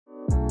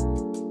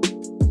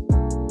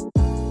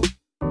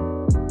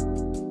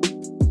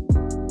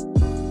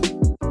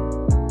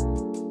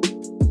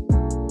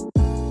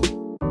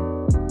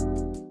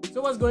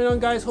going on,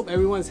 guys? Hope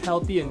everyone's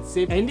healthy and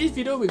safe. And in this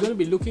video, we're going to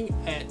be looking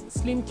at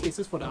slim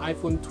cases for the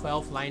iPhone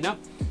 12 lineup.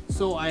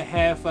 So I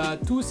have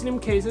two slim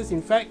cases,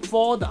 in fact,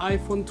 for the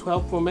iPhone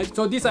 12 Pro Max.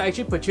 So these are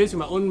actually purchased with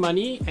my own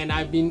money, and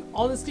I've been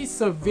honestly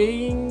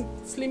surveying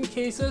slim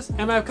cases,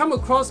 and I've come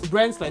across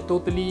brands like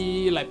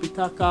Totally, like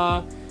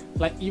Pitaka,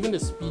 like even the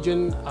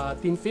Spigen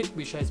Thin Fit,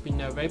 which has been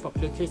a very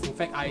popular case. In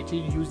fact, I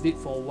actually used it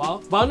for a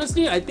while. But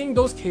honestly, I think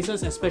those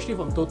cases, especially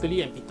from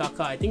Totally and Pitaka,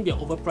 I think they're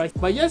overpriced.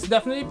 But yes,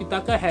 definitely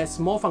Pitaka has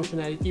more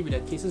functionality with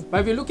their cases. But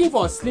if you're looking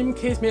for a slim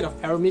case made of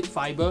aramid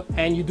fiber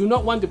and you do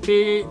not want to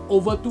pay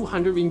over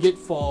 200 ringgit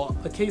for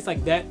a case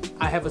like that,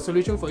 I have a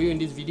solution for you in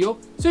this video.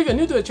 So if you're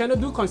new to the channel,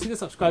 do consider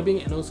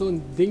subscribing and also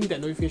ding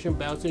that notification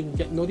bell so you can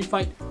get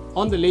notified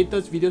on the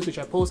latest videos which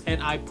I post,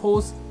 and I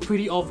post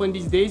pretty often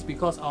these days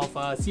because of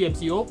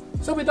CMCO.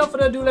 So without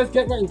further ado, let's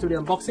get right into the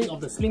unboxing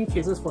of the slim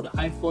cases for the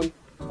iPhone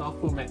 12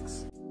 Pro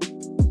Max.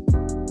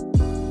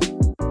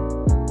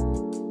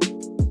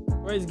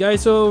 Alright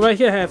guys, so right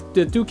here I have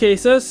the two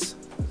cases.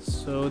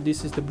 So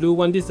this is the blue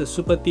one, this is the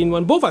super thin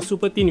one. Both are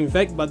super thin in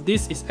fact, but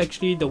this is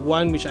actually the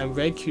one which I'm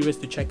very curious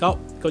to check out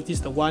because this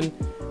is the one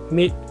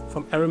made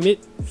from aramid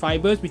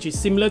fibers, which is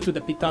similar to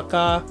the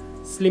Pitaka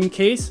slim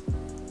case.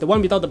 The one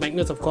without the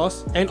magnets, of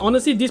course. And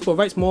honestly, this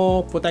provides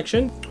more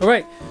protection.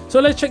 Alright, so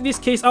let's check this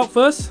case out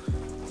first.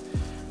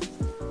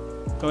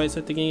 Alright, so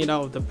taking it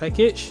out of the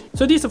package.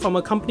 So these are from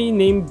a company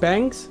named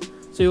Banks.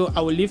 So I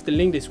will leave the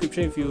link in the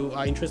description if you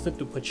are interested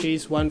to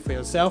purchase one for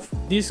yourself.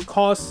 This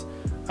costs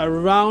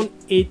around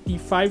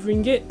 85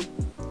 ringgit,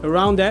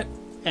 around that.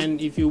 And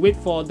if you wait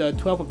for the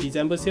 12th of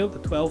December sale, the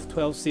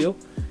 12/12 sale,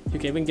 you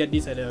can even get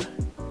this at a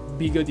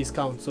bigger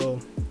discount. So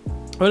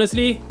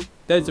honestly,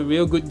 that's a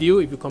real good deal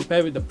if you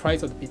compare with the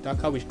price of the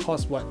Pitaka, which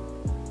costs what,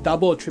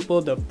 double or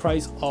triple the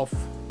price of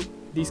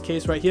this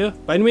case right here.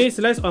 But anyways,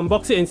 let's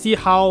unbox it and see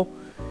how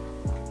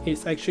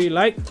it's actually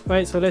like.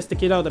 Right, so let's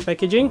take it out of the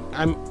packaging.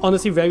 I'm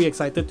honestly very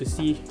excited to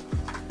see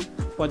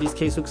what this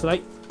case looks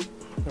like.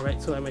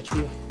 Alright, so I'm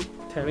actually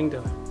tearing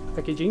the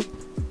packaging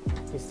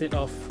instead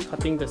of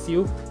cutting the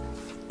seal.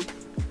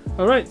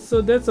 Alright, so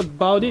that's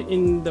about it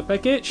in the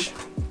package.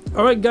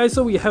 Alright guys,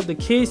 so we have the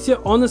case here.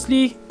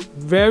 Honestly,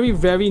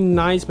 very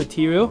nice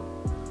material.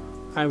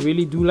 I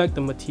really do like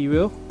the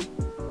material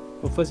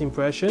for first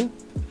impression.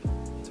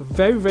 It's a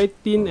very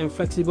thin and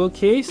flexible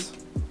case,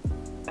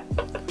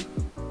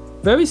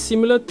 very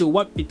similar to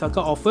what Pitaka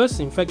offers.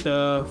 In fact,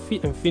 the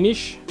fit and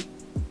finish,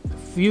 the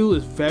feel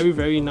is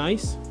very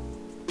nice.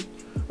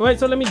 Alright,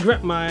 so let me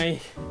grab my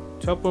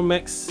 12 Pro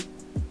Max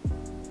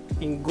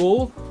in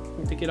gold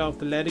and take it out of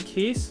the leather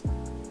case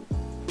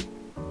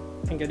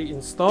and get it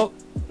installed.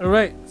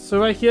 Alright, so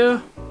right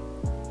here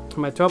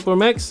my 12 Pro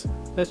Max,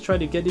 let's try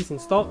to get this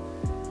installed.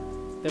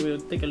 Then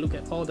we'll take a look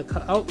at all the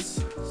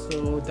cutouts.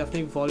 So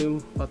definitely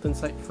volume button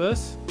side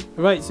first.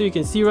 Alright, so you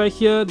can see right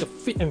here the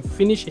fit and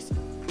finish is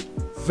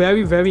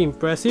very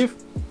impressive.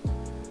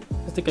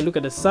 Let's take a look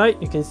at the side.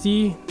 You can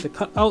see the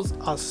cutouts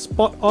are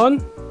spot on.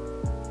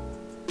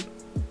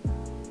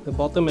 The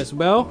bottom as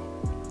well.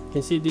 You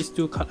can see these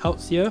two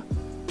cutouts here,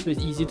 so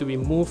it's easy to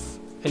remove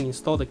and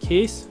install the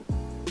case.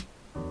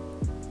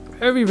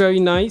 Very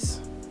nice.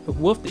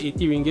 Worth the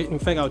 80 ringgit. In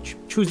fact, I'll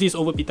choose this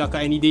over Pitaka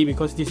any day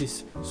because this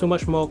is so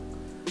much more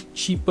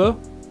cheaper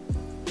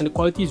and the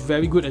quality is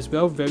very good as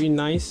well. Very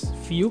nice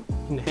feel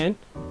in the hand.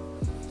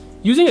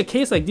 Using a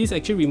case like this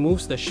actually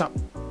removes the sharp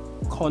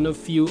corner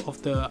feel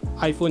of the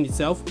iPhone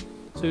itself.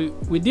 So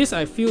with this,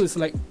 I feel it's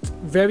like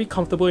very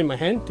comfortable in my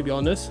hand, to be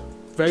honest.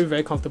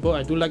 Very comfortable.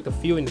 I do like the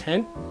feel in the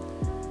hand.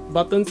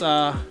 Buttons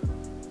are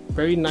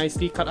very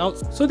nicely cut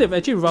out. So they've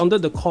actually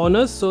rounded the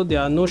corners so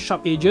there are no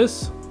sharp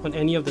edges on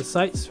any of the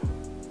sides.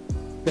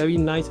 Very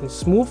nice and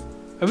smooth.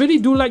 I really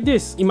do like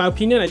this. In my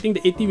opinion, I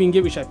think the 80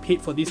 ringgit which I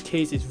paid for this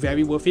case is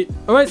very worth it.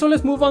 Alright, so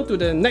let's move on to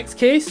the next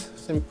case.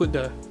 So let me put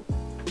the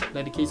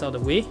leather case out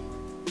of the way.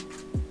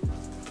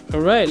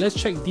 Alright, let's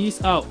check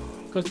these out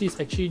because this is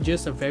actually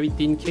just a very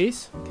thin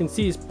case. You can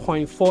see it's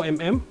 0.4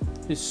 mm.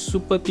 It's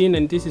super thin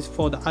and this is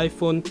for the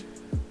iPhone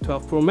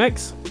 12 Pro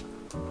Max.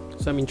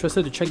 So I'm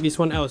interested to check this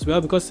one out as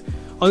well because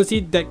honestly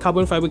that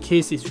carbon fiber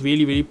case is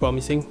really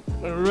promising.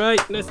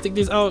 Alright, let's take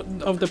this out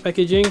of the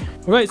packaging.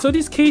 Alright, so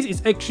this case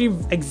is actually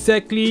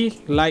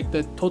exactly like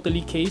the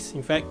Totally case,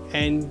 in fact,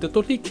 and the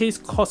Totally case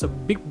cost a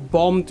big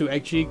bomb to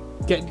actually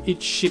get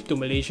it shipped to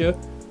Malaysia.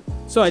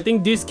 So I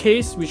think this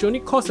case, which only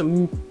costs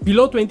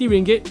below 20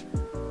 ringgit,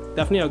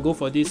 definitely I'll go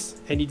for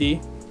this any day.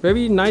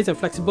 Very nice and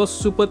flexible,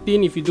 super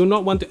thin if you do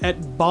not want to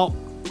add bulk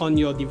on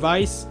your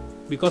device,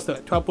 because the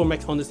 12 Pro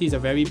Max honestly is a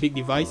very big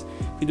device.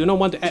 If you do not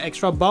want to add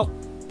extra bulk,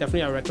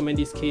 definitely I recommend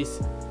this case.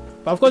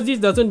 But of course, this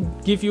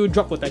doesn't give you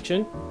drop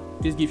protection.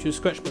 This gives you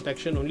scratch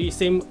protection only.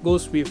 Same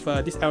goes with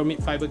this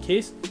aramid fiber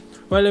case.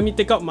 Well, let me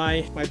take out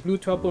my blue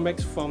 12 Pro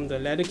Max from the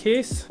leather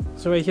case.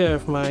 So right here I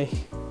have my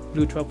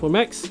blue 12 Pro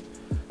Max.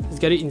 Let's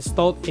get it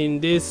installed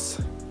in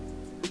this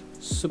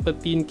super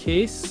thin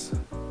case.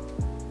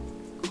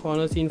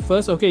 Corners in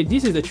first. Okay,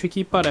 this is the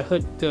tricky part. I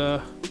heard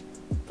the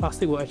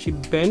plastic will actually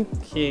bend.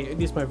 Okay,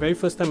 this is my very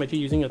first time actually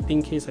using a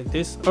thin case like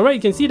this. Alright,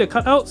 you can see the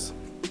cutouts.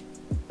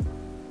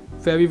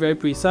 Very, very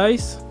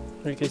precise.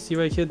 You can see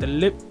right here the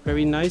lip,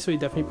 very nice, so it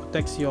definitely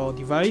protects your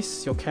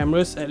device, your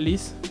cameras at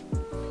least.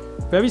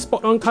 Very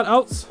spot on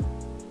cutouts.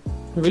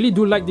 I really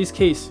do like this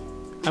case.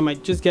 I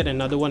might just get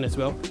another one as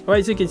well.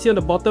 Alright, so you can see on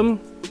the bottom,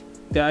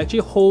 there are actually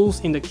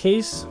holes in the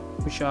case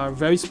which are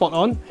very spot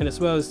on, and as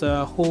well as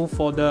the hole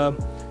for the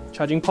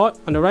charging port.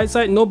 On the right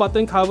side, no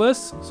button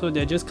covers, so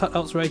they're just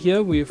cutouts right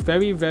here with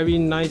very, very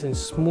nice and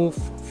smooth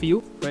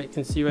feel. Right, you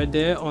can see right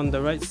there on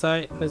the right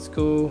side. Let's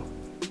go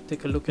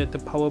take a look at the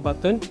power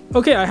button.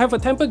 Okay, I have a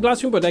tempered glass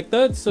screen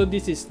protector, so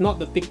this is not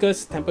the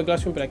thickest tempered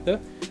glass screen protector.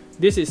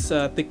 This is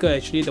thicker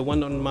actually, the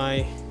one on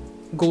my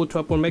Go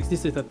 12 Pro Max.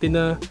 This is a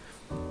thinner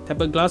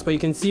tempered glass, but you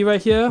can see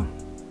right here,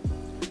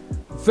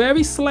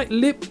 very slight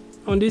lip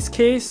on this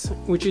case,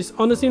 which is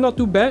honestly not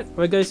too bad.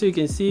 Right guys, so you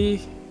can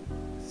see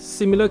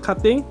similar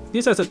cutting.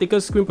 This has a thicker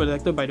screen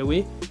protector by the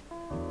way,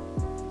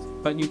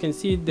 but you can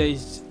see there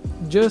is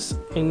just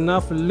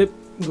enough lip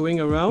going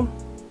around.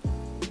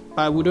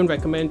 I wouldn't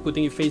recommend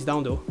putting it face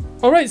down though.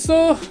 Alright,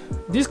 so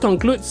this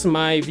concludes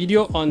my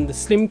video on the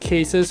slim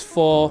cases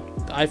for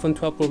the iPhone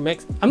 12 Pro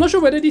Max. I'm not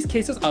sure whether these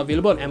cases are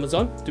available on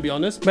Amazon, to be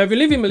honest. But if you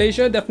live in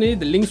Malaysia, definitely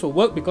the links will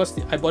work because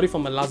I bought it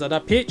from a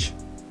Lazada page.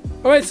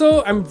 Alright,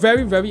 so I'm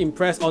very, very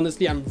impressed.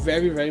 Honestly, I'm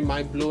very, very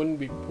mind blown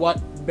with what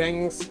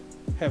banks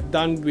have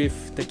done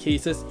with the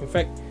cases. In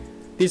fact,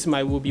 this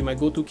will be my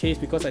go-to case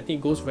because I think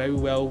it goes very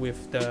well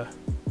with the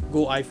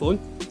Go iPhone.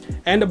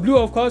 And the blue,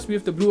 of course,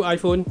 with the blue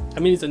iPhone, I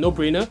mean, it's a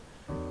no-brainer.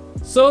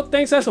 So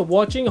thanks guys for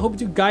watching. I hope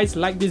you guys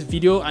like this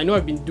video. I know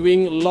I've been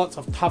doing lots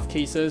of tough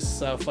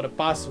cases for the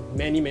past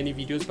many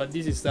videos, but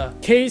this is the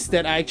case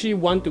that I actually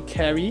want to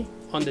carry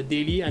on the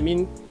daily. I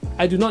mean,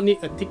 I do not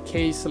need a thick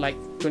case like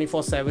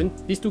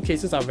 24/7. These two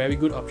cases are a very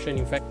good option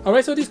in fact.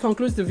 Alright, so this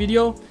concludes the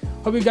video.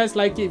 Hope you guys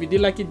like it. If you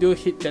did like it, do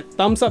hit that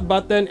thumbs up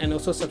button and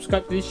also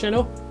subscribe to this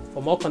channel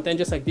for more content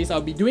just like this.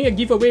 I'll be doing a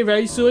giveaway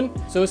very soon,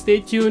 so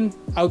stay tuned.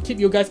 I'll keep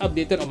you guys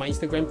updated on my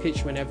Instagram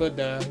page whenever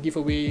the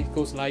giveaway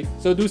goes live.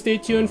 So do stay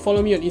tuned,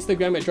 follow me on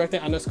Instagram at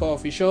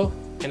droid_official,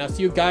 and I'll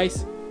see you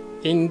guys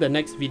in the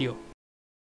next video.